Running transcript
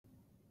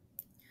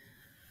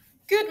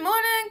Good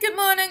morning, good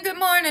morning, good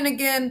morning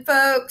again,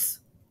 folks.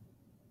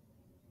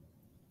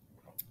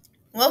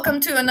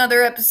 Welcome to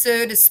another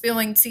episode of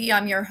Spilling Tea.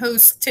 I'm your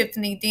host,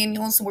 Tiffany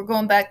Daniels, and we're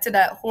going back to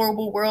that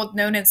horrible world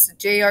known as the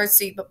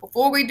JRC. But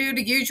before we do,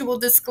 the usual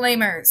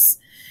disclaimers.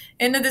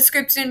 In the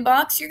description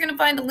box, you're going to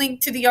find a link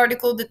to the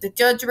article that the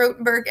Judge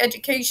Rotenberg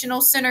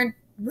Educational Center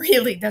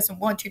really doesn't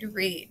want you to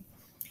read.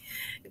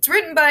 It's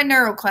written by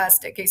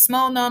NeuroClastic, a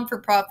small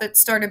non-for-profit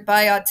started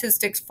by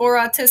autistics for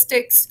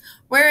autistics,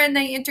 wherein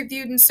they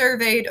interviewed and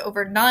surveyed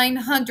over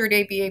 900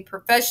 ABA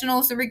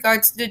professionals in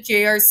regards to the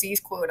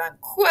JRC's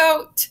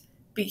quote-unquote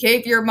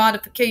behavior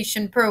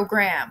modification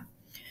program.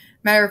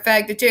 Matter of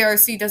fact, the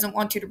JRC doesn't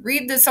want you to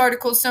read this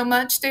article so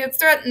much, they have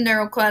threatened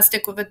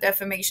NeuroClastic with a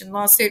defamation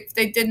lawsuit if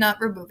they did not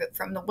remove it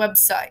from the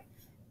website.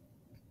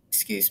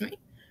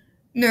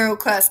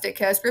 NeuroClastic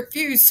has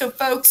refused, so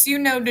folks, you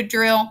know the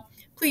drill.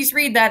 Please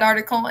read that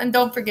article and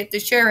don't forget to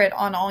share it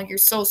on all your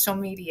social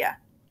media.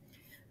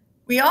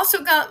 We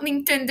also got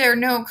linked in their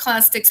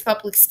NeuroClastic's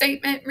public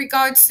statement in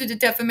regards to the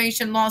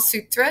defamation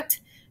lawsuit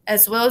threat,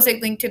 as well as a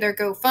link to their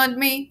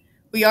GoFundMe.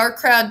 We are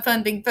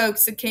crowdfunding,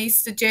 folks, in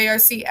case the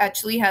JRC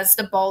actually has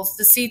the balls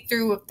to see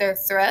through with their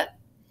threat.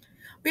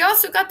 We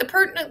also got the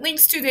pertinent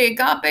links to the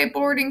Agape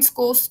boarding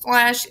school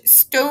 /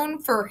 Stone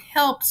for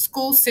Help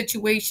school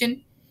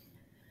situation.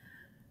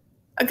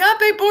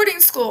 Agape Boarding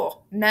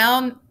School,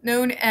 now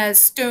known as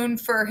Stone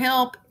for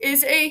Help,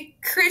 is a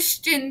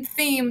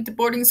Christian-themed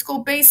boarding school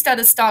based out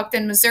of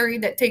Stockton, Missouri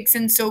that takes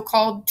in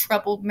so-called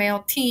troubled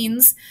male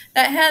teens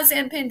that has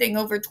impending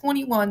over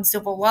 21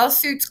 civil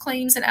lawsuits,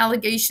 claims, and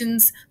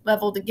allegations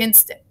leveled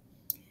against it.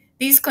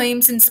 These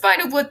claims, in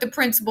spite of what the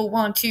principal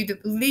wants you to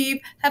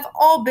believe, have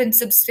all been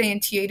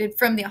substantiated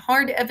from the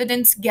hard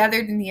evidence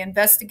gathered in the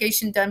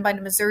investigation done by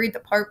the Missouri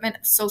Department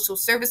of Social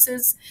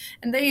Services,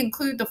 and they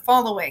include the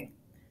following: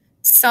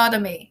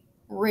 sodomy,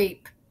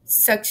 rape,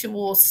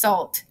 sexual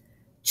assault,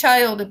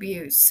 child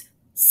abuse,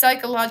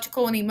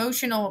 psychological and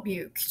emotional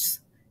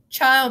abuse,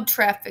 child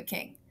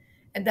trafficking,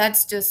 and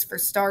that's just for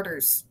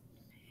starters.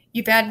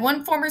 You've had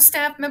one former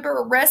staff member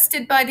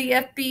arrested by the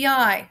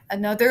FBI,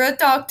 another a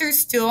doctor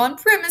still on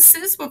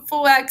premises with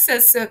full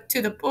access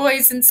to the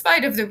boys in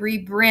spite of the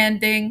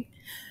rebranding,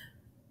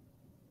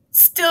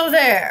 still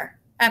there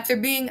after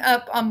being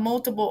up on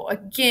multiple,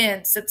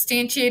 again,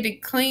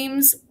 substantiated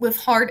claims with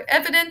hard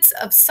evidence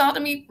of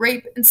sodomy,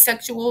 rape, and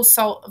sexual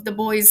assault of the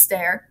boys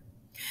there.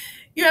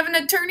 You have an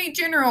attorney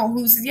general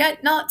who's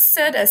yet not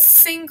said a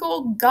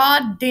single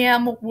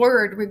goddamn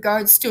word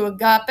regards to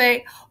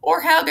Agape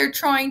or how they're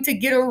trying to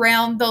get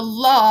around the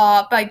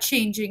law by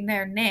changing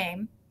their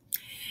name.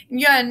 And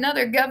you got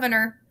another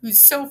governor who's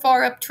so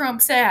far up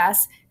Trump's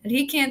ass that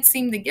he can't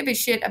seem to give a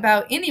shit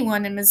about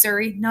anyone in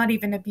Missouri, not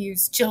even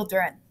abused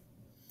children.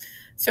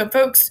 So,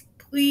 folks,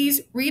 please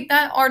read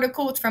that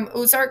article. It's from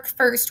Ozark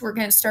First. We're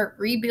going to start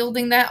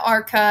rebuilding that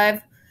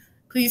archive.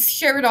 Please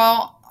share it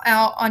all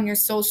out on your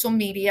social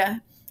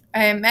media.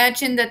 I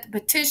imagine that the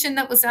petition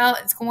that was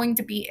out is going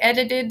to be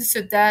edited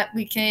so that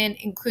we can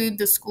include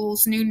the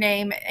school's new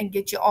name and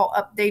get you all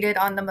updated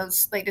on the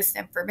most latest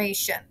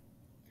information.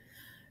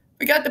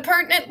 We got the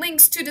pertinent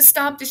links to the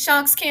Stop the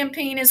Shocks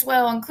campaign as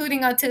well,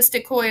 including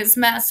Autistic Hoya's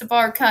massive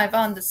archive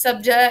on the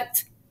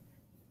subject.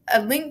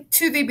 A link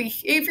to the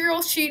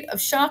behavioral sheet of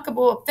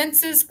shockable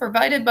offenses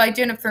provided by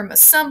Jennifer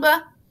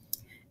Masumba,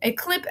 a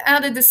clip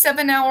out of the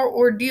 7-hour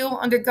ordeal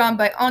undergone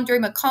by Andre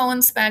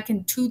McCollins back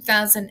in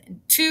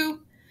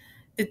 2002,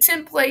 the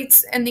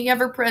templates, and the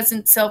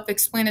ever-present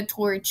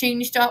self-explanatory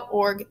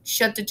change.org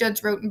Shut the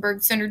Judge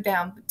Rotenberg Center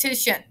Down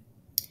petition.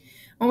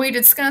 When we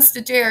discuss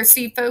the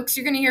JRC, folks,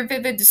 you're going to hear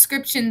vivid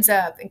descriptions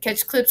of and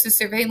catch clips of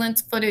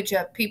surveillance footage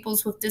of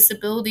peoples with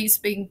disabilities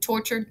being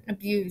tortured and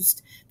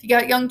abused. If you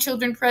got young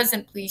children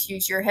present, please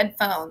use your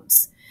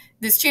headphones.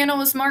 This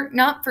channel is marked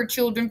not for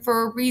children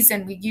for a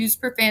reason. We use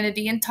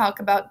profanity and talk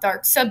about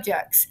dark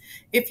subjects.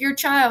 If your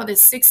child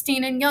is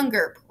 16 and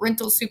younger,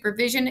 parental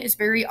supervision is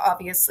very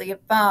obviously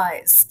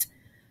advised.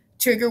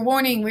 Trigger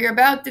warning, we are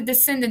about to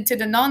descend into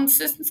the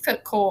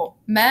nonsensical,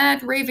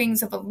 mad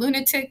ravings of a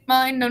lunatic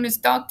mind known as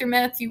Dr.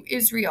 Matthew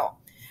Israel.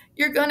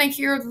 You're going to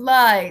hear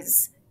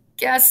lies,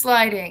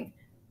 gaslighting,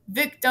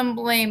 victim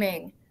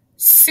blaming,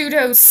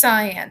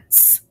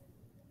 pseudoscience.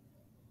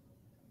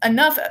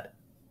 Enough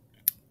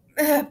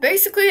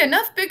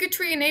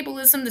bigotry and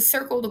ableism to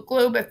circle the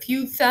globe a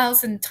few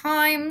thousand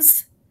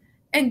times.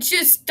 And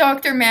just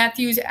Dr.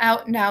 Matthew's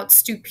out-and-out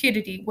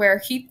stupidity, where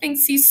he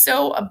thinks he's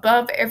so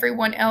above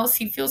everyone else,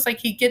 he feels like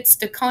he gets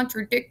to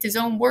contradict his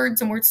own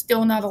words, and we're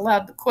still not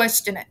allowed to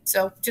question it.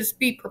 So just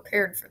be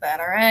prepared for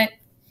that, all right?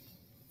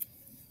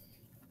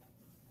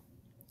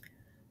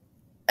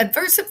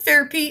 Aversive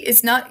therapy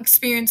is not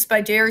experienced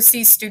by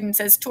JRC students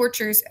as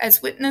tortures,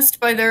 as witnessed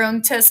by their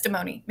own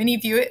testimony. Many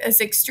view it as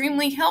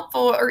extremely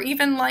helpful or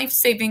even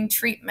life-saving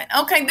treatment.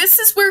 Okay, this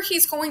is where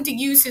he's going to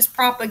use his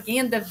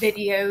propaganda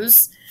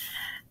videos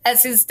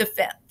as his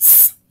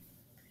defense.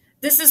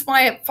 This is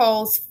why it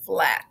falls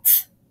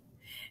flat.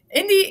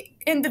 Any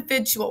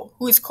individual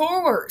who is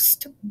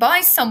coerced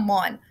by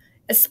someone,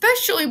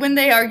 especially when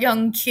they are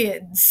young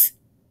kids,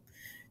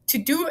 to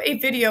do a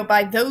video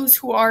by those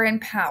who are in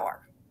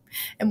power.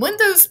 And when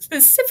those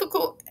specific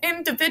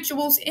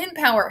individuals in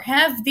power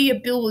have the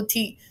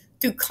ability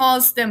to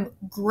cause them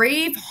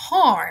grave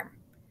harm,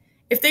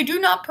 if they do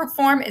not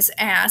perform as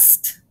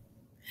asked,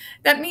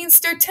 that means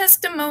their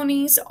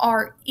testimonies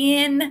are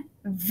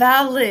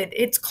invalid.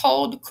 It's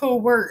called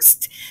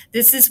coerced.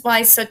 This is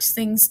why such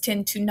things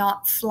tend to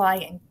not fly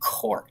in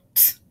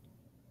court.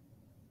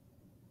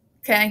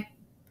 Okay?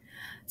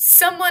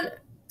 Someone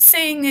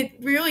saying it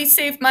really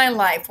saved my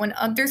life when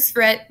under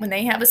threat, when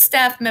they have a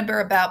staff member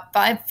about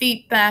 5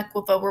 feet back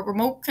with a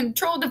remote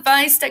control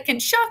device that can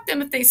shock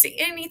them if they say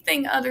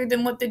anything other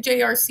than what the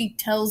JRC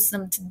tells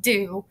them to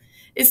do,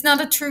 is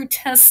not a true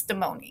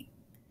testimony.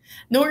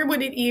 Nor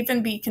would it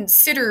even be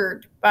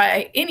considered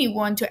by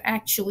anyone to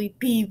actually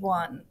be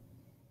one.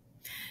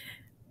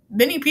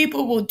 Many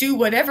people will do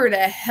whatever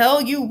the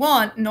hell you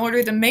want in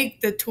order to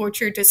make the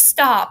torture to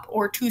stop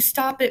or to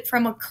stop it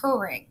from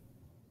occurring.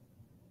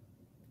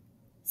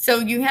 So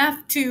you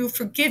have to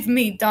forgive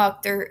me,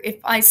 doctor,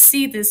 if I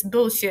see this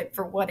bullshit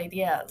for what it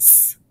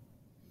is.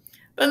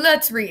 But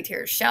let's read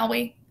here, shall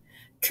we?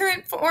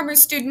 Current former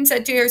students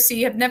at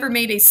JRC have never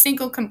made a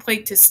single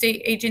complaint to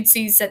state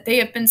agencies that they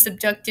have been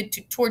subjected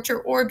to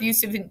torture or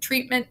abusive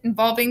treatment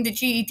involving the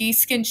GED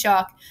skin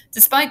shock,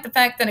 despite the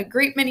fact that a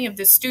great many of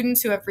the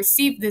students who have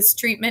received this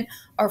treatment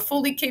are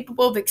fully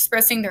capable of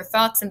expressing their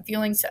thoughts and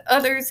feelings to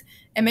others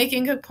and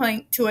making a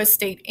complaint to a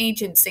state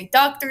agency.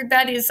 Doctor,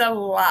 that is a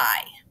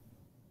lie.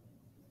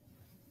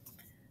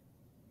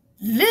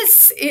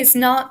 This is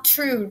not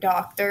true,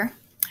 doctor.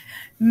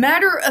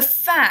 Matter of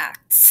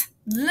fact,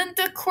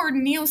 Linda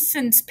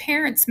Corneliuson's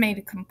parents made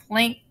a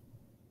complaint.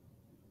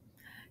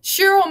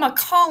 Cheryl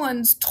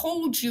McCollins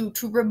told you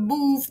to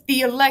remove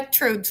the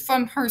electrodes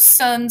from her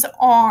son's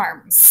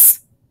arms.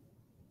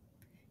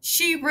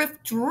 She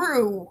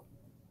withdrew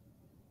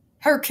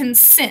her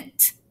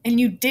consent, and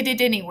you did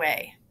it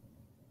anyway.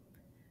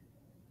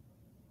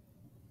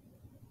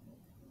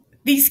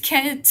 These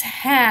kids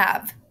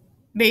have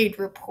made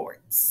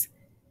reports.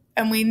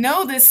 And we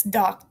know this,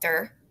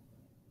 doctor,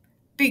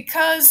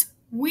 because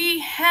we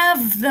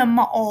have them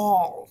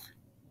all.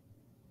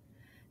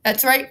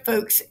 That's right,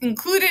 folks.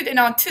 Included in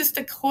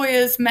Autistic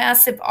Hoya's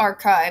massive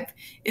archive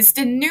is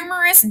the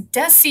numerous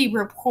DESI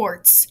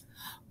reports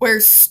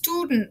where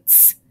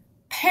students,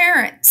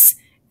 parents,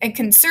 and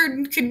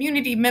concerned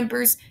community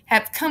members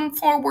have come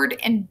forward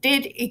and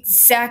did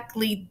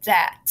exactly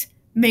that,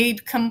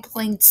 made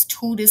complaints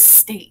to the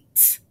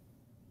state.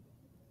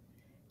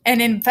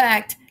 And in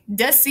fact,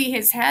 DESI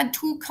has had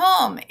to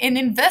come and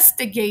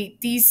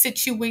investigate these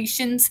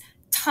situations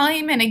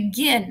time and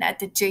again at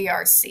the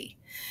JRC,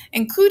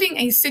 including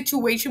a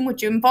situation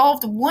which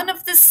involved one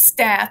of the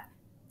staff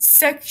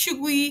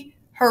sexually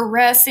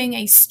harassing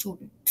a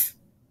student.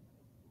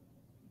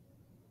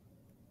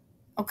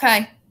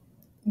 Okay,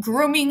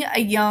 grooming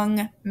a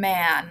young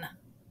man.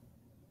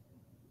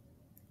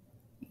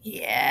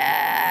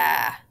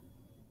 Yeah.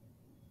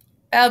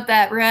 About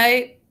that,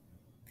 right?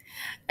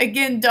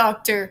 Again,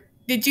 doctor,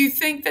 did you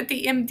think that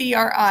the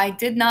MDRI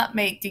did not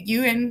make the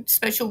UN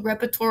Special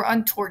Rapporteur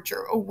on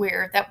Torture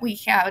aware that we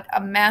had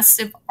a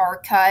massive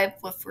archive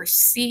with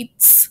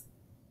receipts?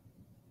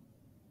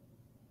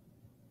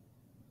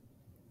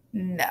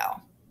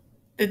 No.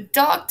 The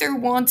doctor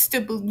wants to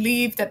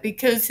believe that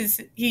because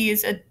he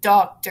is a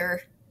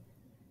doctor,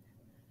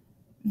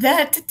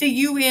 that the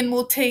UN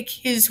will take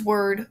his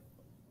word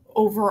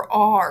over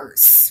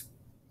ours.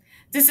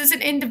 This is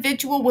an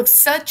individual with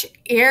such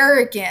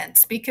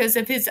arrogance because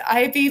of his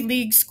Ivy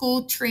League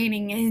school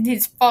training and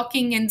his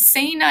fucking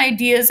insane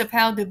ideas of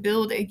how to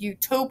build a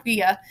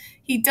utopia.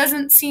 He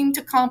doesn't seem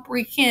to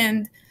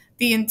comprehend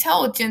the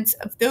intelligence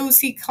of those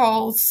he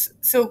calls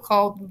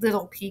so-called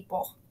little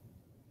people.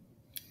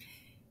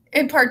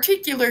 In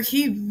particular,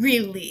 he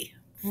really,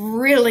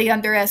 really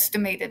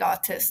underestimated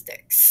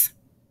autistics.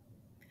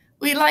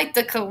 We like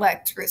to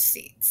collect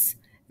receipts.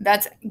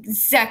 That's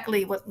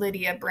exactly what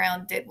Lydia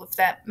Brown did with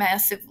that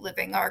massive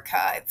living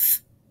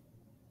archive.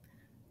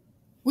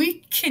 We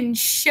can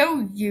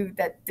show you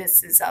that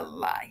this is a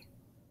lie.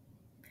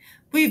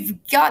 We've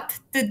got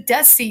the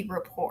DESI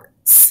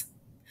reports.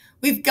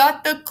 We've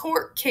got the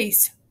court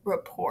case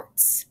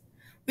reports.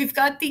 We've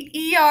got the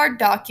ER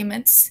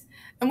documents.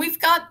 And we've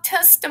got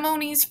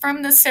testimonies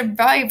from the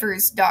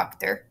survivors,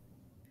 doctor.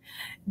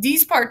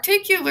 These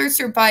particular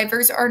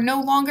survivors are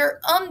no longer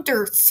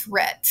under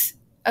threat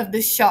of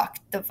the shock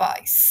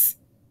device.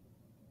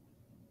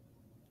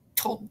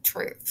 Told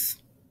truth.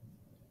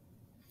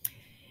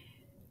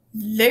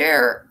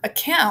 Their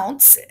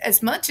accounts,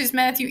 as much as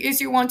Matthew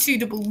Isser wants you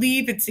to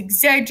believe it's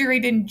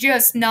exaggerated and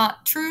just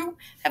not true,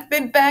 have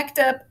been backed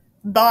up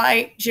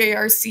by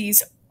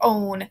JRC's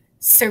own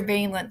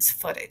surveillance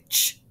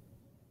footage.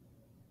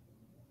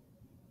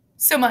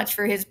 So much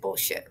for his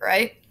bullshit,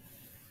 right?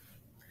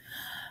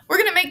 We're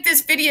going to make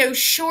this video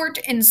short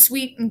and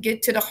sweet and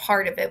get to the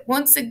heart of it.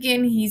 Once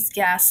again, he's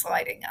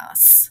gaslighting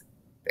us.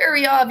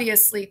 Very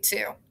obviously,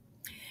 too.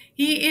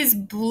 He is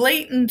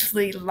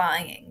blatantly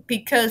lying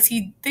because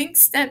he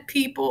thinks that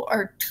people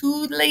are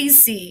too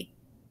lazy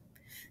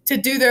to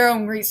do their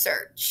own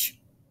research.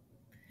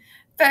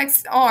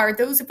 Facts are,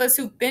 those of us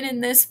who've been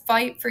in this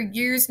fight for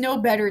years know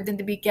better than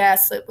to be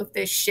gaslit with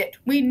this shit.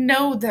 We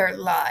know they're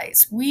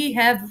lies. We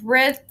have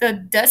read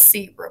the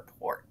Deci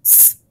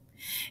reports.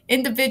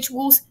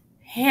 Individuals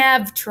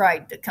have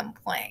tried to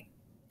complain.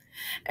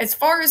 As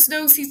far as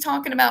those he's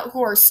talking about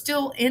who are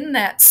still in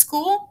that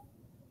school,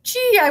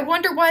 gee, I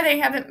wonder why they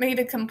haven't made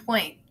a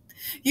complaint.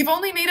 You've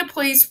only made a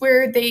place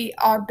where they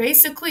are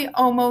basically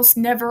almost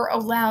never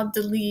allowed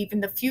to leave,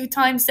 and the few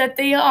times that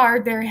they are,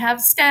 they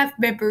have staff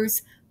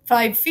members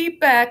 5 feet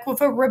back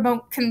with a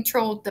remote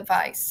controlled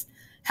device.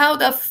 How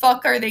the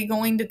fuck are they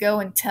going to go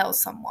and tell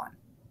someone?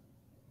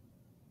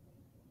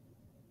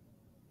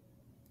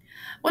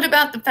 What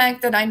about the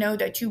fact that I know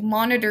that you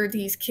monitor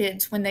these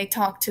kids when they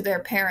talk to their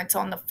parents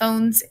on the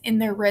phones in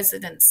their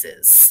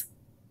residences?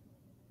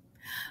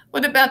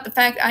 What about the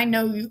fact I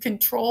know you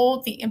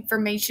control the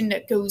information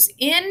that goes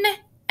in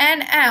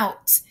and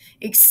out,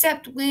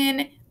 except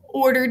when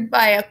ordered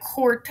by a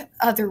court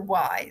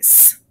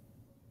otherwise?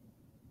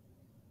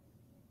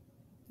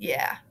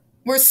 Yeah,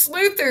 we're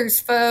sleuthers,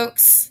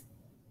 folks.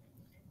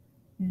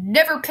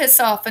 Never piss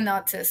off an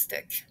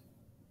autistic.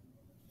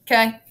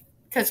 Okay?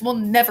 Because we'll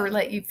never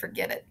let you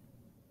forget it.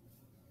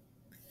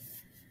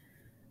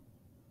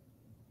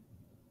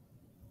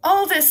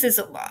 All this is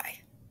a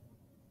lie.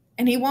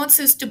 And he wants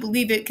us to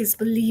believe it because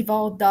believe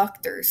all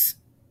doctors.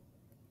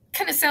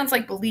 Kind of sounds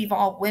like believe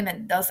all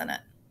women, doesn't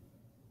it?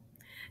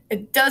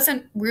 It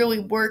doesn't really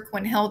work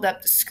when held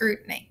up to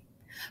scrutiny,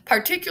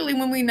 particularly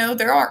when we know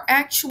there are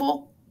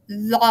actual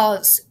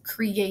laws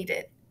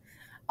created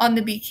on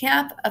the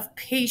behalf of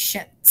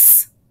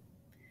patients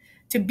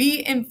to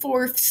be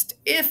enforced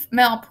if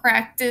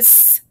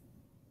malpractice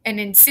and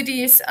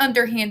insidious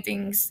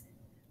underhandings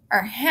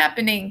are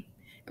happening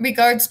in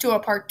regards to a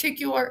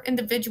particular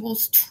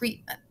individual's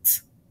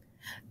treatment.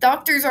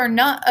 Doctors are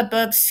not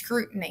above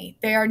scrutiny.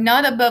 They are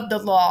not above the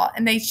law,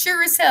 and they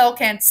sure as hell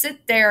can't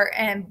sit there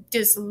and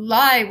just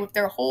lie with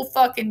their whole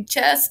fucking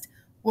chest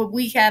when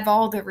we have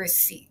all the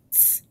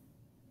receipts.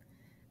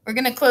 We're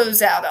going to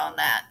close out on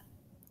that.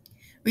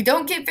 We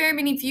don't get very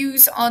many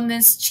views on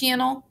this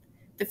channel.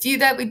 The few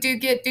that we do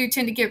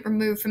tend to get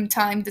removed from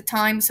time to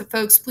time. So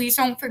folks, please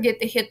don't forget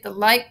to hit the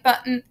like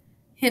button,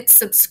 hit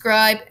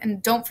subscribe,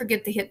 and don't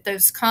forget to hit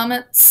those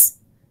comments.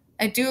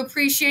 I do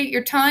appreciate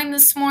your time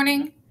this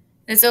morning.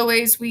 As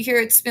always, we here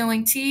at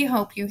Spilling Tea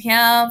hope you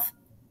have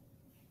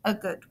a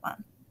good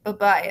one.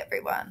 Bye-bye,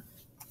 everyone.